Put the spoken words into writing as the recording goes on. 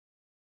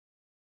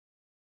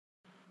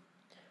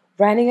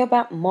Writing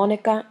about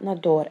Mônica,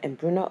 Nador, and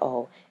Bruno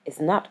O is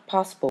not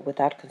possible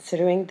without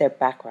considering their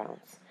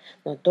backgrounds.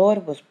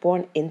 Nador was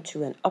born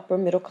into an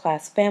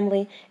upper-middle-class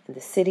family in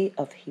the city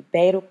of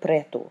Ribeirão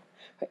Preto.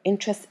 Her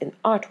interest in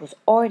art was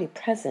already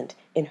present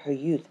in her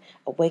youth,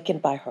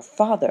 awakened by her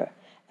father,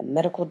 a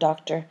medical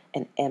doctor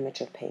and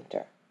amateur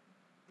painter.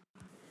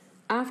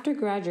 After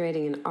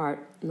graduating in art,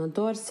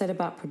 Nador set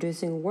about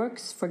producing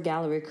works for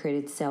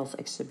gallery-created sales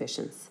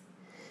exhibitions.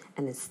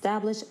 An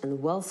established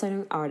and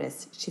well-selling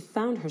artist, she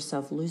found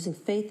herself losing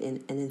faith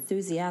in and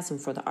enthusiasm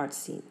for the art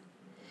scene.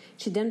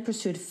 She then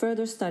pursued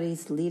further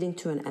studies leading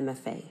to an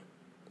MFA.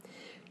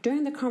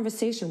 During the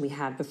conversation we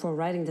had before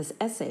writing this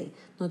essay,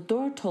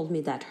 Nador told me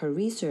that her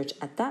research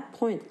at that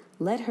point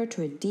led her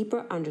to a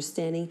deeper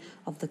understanding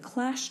of the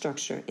class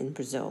structure in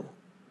Brazil.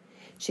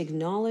 She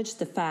acknowledged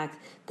the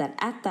fact that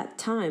at that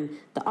time,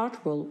 the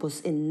art world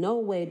was in no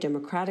way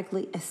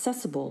democratically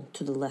accessible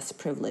to the less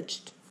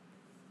privileged.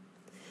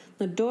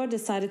 Nador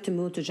decided to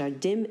move to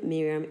Jardim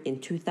Miriam in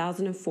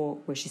 2004,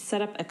 where she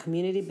set up a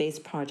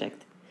community-based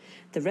project.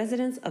 The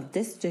residents of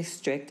this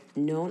district,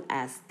 known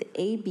as the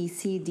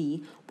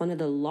ABCD, one of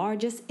the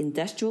largest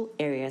industrial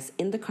areas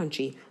in the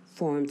country,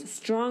 formed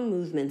strong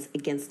movements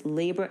against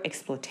labor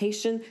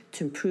exploitation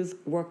to improve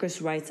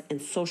workers' rights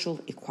and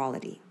social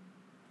equality.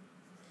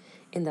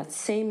 In that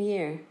same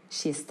year,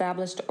 she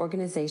established the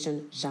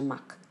organization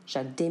JAMAC,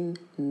 Jardim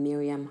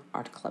Miriam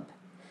Art Club.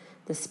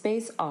 The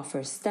space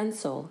offers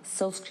stencil,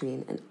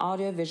 silkscreen, and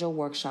audiovisual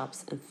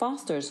workshops and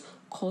fosters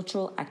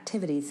cultural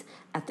activities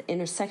at the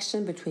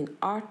intersection between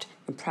art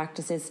and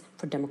practices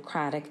for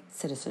democratic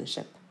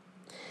citizenship.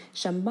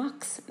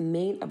 JAMAC's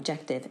main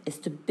objective is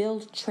to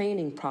build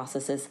training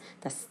processes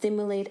that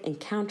stimulate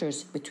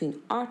encounters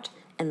between art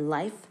and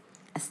life,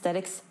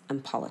 aesthetics,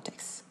 and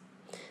politics.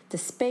 The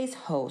space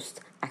hosts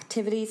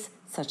activities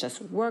such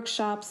as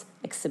workshops,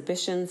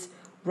 exhibitions,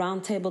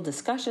 roundtable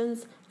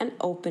discussions, and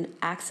open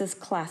access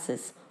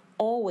classes,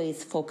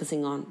 always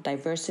focusing on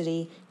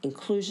diversity,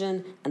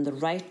 inclusion, and the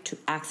right to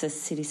access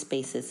city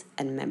spaces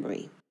and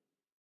memory.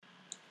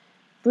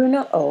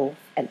 Bruno O,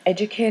 an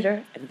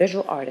educator and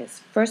visual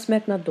artist, first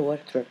met Nador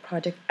through a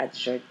project at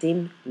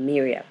Jardim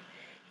Miriam.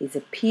 He's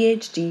a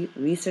PhD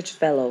research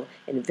fellow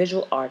in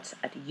visual arts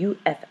at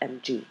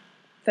UFMG,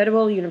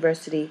 Federal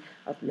University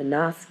of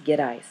Minas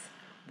Gerais,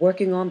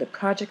 working on the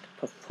project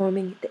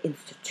Performing the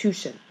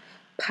Institution,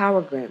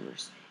 Power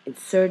Grammars,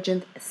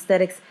 Insurgent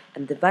Aesthetics,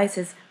 and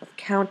Devices of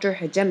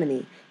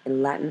Counter-Hegemony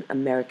in Latin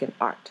American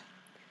Art.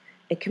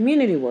 A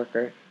community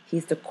worker,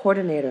 he's the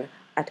coordinator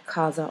at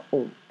Casa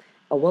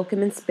a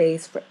welcoming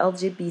space for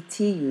LGBT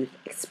youth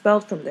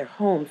expelled from their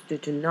homes due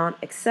to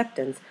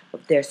non-acceptance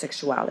of their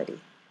sexuality.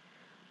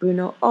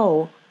 Bruno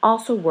O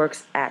also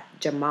works at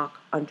JAMAC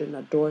under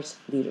Nador's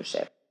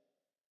leadership.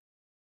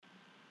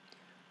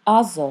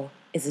 Oslo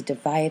is a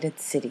divided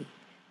city.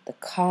 The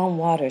calm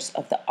waters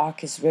of the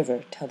Arcus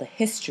River tell the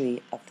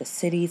history of the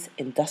city's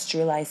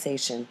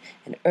industrialization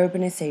and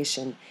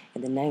urbanization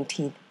in the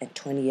 19th and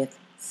 20th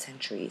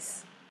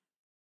centuries.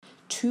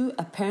 Two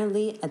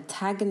apparently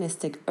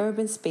antagonistic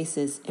urban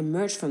spaces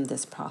emerged from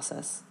this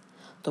process: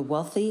 the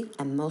wealthy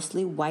and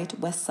mostly white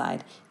West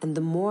Side and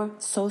the more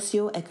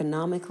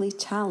socioeconomically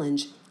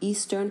challenged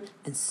eastern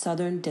and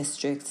southern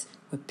districts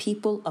where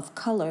people of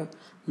color,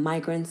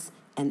 migrants,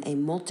 and a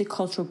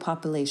multicultural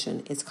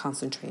population is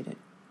concentrated.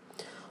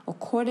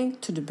 According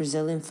to the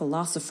Brazilian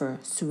philosopher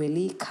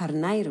Sueli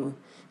Carneiro,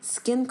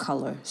 skin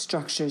color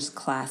structures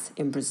class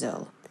in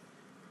Brazil.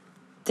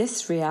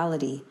 This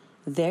reality,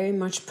 very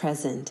much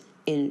present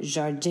in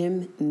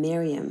Jardim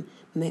Miriam,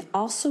 may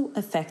also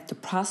affect the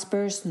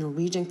prosperous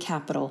Norwegian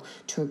capital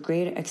to a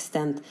greater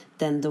extent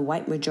than the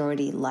white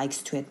majority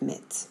likes to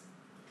admit.